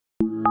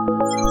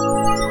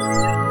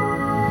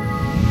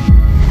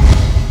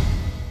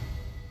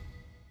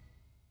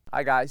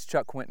Hi guys,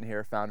 Chuck Quinton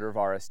here, founder of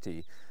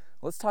RST.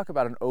 Let's talk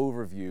about an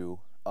overview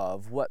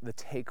of what the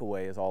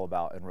takeaway is all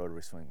about in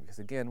rotary swing, because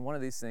again, one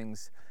of these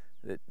things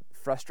that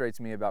frustrates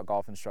me about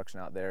golf instruction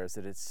out there is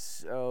that it's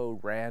so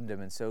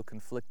random and so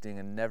conflicting,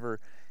 and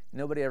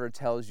nobody ever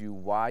tells you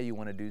why you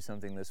want to do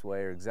something this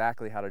way or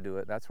exactly how to do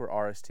it. That's where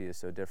RST is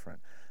so different.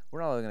 We're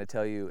not only going to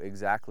tell you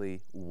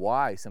exactly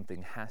why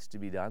something has to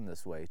be done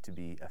this way to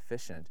be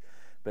efficient,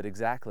 but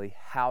exactly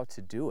how to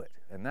do it.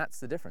 And that's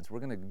the difference. We're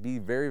going to be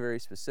very,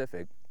 very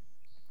specific.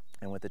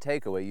 And with the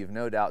takeaway, you've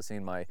no doubt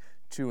seen my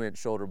 2-inch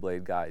shoulder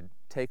blade guide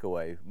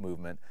takeaway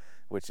movement,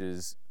 which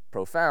is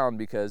profound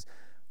because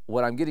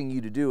what I'm getting you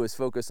to do is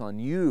focus on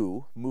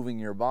you moving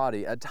your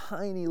body a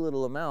tiny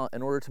little amount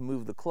in order to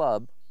move the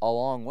club a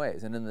long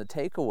ways. And in the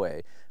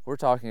takeaway, we're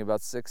talking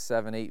about 6,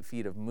 7, 8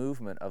 feet of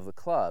movement of the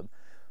club,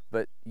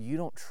 but you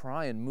don't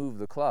try and move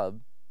the club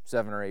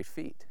 7 or 8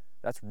 feet.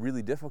 That's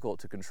really difficult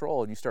to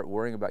control, and you start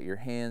worrying about your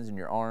hands and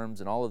your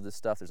arms and all of this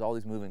stuff. There's all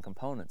these moving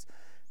components.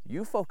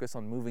 You focus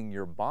on moving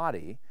your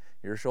body,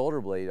 your shoulder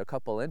blade, a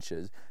couple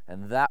inches,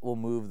 and that will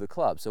move the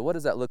club. So what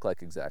does that look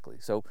like exactly?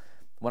 So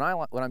when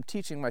I'm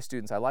teaching my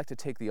students, I like to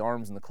take the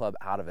arms and the club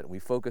out of it. We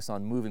focus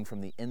on moving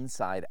from the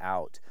inside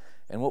out.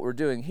 And what we're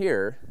doing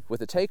here with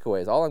the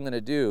takeaway is all I'm going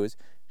to do is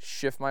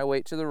shift my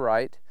weight to the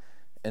right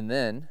and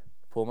then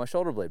pull my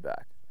shoulder blade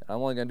back. I'm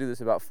only going to do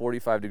this about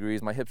 45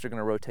 degrees. My hips are going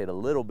to rotate a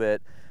little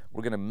bit.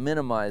 We're going to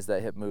minimize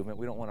that hip movement.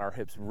 We don't want our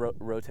hips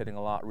rotating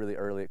a lot really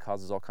early. It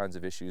causes all kinds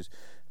of issues.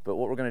 But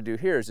what we're going to do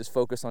here is just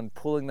focus on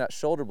pulling that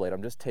shoulder blade.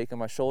 I'm just taking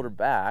my shoulder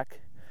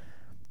back,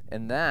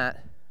 and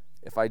that,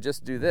 if I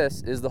just do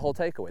this, is the whole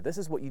takeaway. This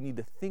is what you need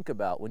to think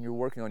about when you're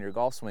working on your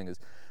golf swing, is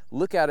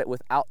look at it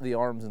without the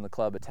arms and the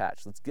club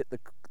attached. Let's get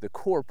the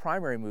core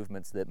primary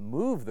movements that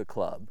move the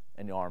club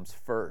and the arms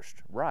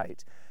first,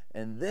 right?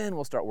 And then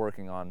we'll start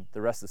working on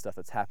the rest of the stuff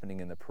that's happening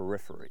in the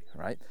periphery,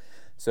 right?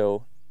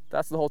 So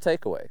that's the whole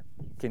takeaway.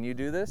 Can you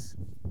do this?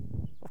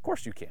 Of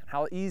course you can.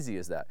 How easy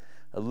is that?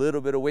 A little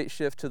bit of weight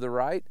shift to the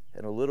right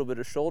and a little bit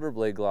of shoulder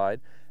blade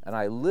glide, and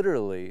I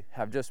literally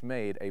have just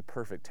made a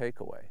perfect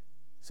takeaway.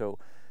 So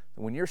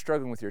when you're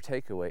struggling with your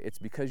takeaway, it's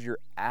because you're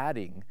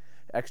adding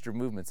extra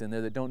movements in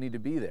there that don't need to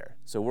be there.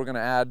 So we're going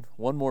to add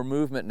one more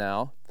movement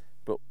now,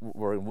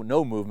 or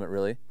no movement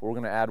really, but we're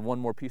going to add one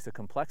more piece of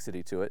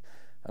complexity to it.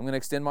 I'm going to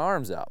extend my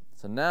arms out.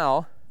 So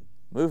now,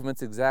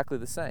 movement's exactly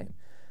the same.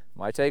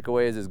 My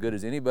takeaway is as good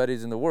as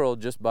anybody's in the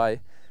world just by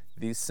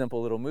these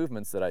simple little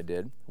movements that I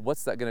did.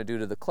 What's that going to do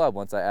to the club?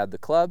 Once I add the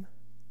club,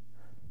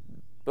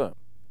 boom,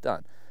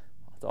 done.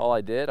 That's all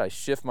I did. I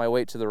shift my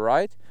weight to the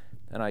right,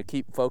 and I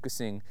keep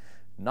focusing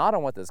not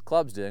on what this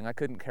club's doing. I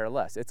couldn't care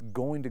less. It's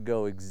going to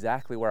go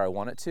exactly where I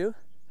want it to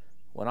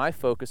when I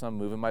focus on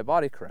moving my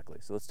body correctly.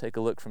 So let's take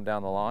a look from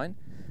down the line.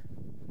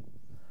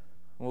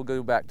 We'll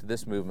go back to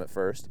this movement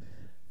first.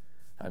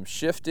 I'm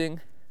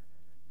shifting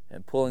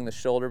and pulling the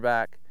shoulder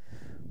back,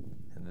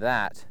 and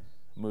that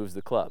moves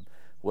the club.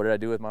 What did I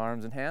do with my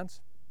arms and hands?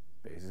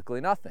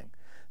 Basically nothing.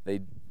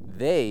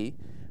 They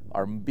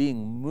are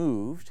being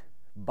moved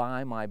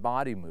by my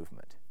body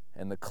movement,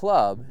 and the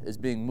club is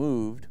being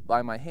moved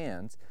by my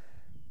hands.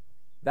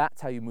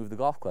 That's how you move the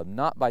golf club,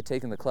 not by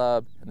taking the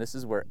club, and this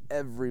is where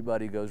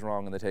everybody goes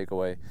wrong in the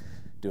takeaway,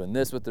 doing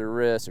this with their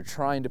wrists or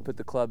trying to put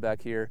the club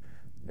back here.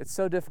 It's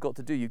so difficult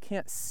to do. You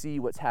can't see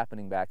what's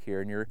happening back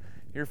here, and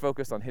you're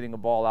focused on hitting a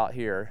ball out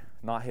here,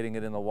 not hitting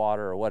it in the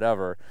water or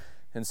whatever.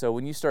 And so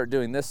when you start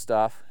doing this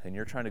stuff and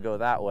you're trying to go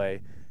that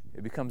way,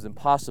 it becomes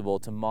impossible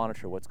to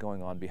monitor what's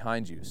going on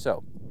behind you.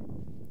 So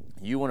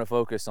you want to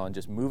focus on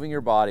just moving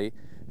your body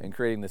and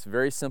creating this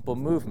very simple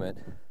movement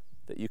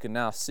that you can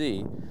now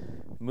see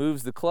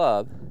moves the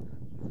club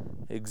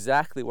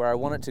exactly where I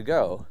want it to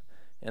go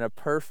in a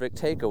perfect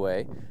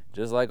takeaway,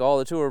 just like all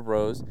the tour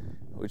pros,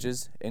 which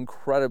is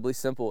incredibly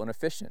simple and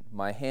efficient.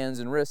 My hands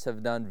and wrists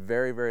have done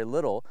very, very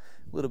little.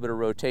 A little bit of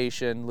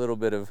rotation, a little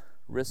bit of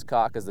wrist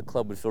cock, as the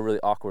club would feel really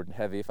awkward and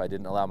heavy if I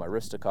didn't allow my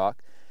wrist to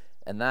cock.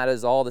 And that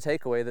is all the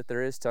takeaway that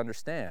there is to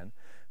understand.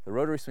 The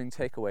rotary swing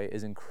takeaway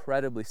is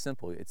incredibly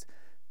simple. It's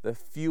the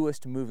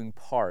fewest moving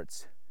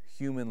parts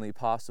humanly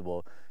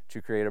possible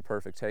to create a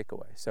perfect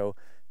takeaway. So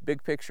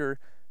big picture,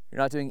 you're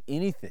not doing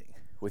anything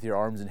with your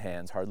arms and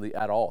hands, hardly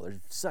at all. There's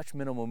such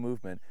minimal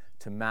movement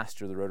to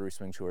master the Rotary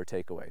Swing Tour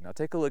takeaway. Now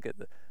take a look at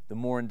the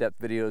more in-depth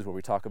videos where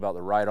we talk about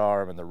the right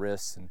arm and the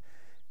wrists and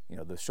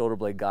the shoulder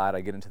blade guide.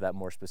 I get into that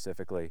more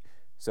specifically.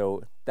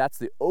 So that's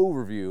the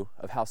overview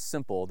of how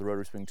simple the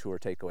Rotary Swing Tour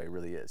takeaway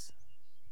really is.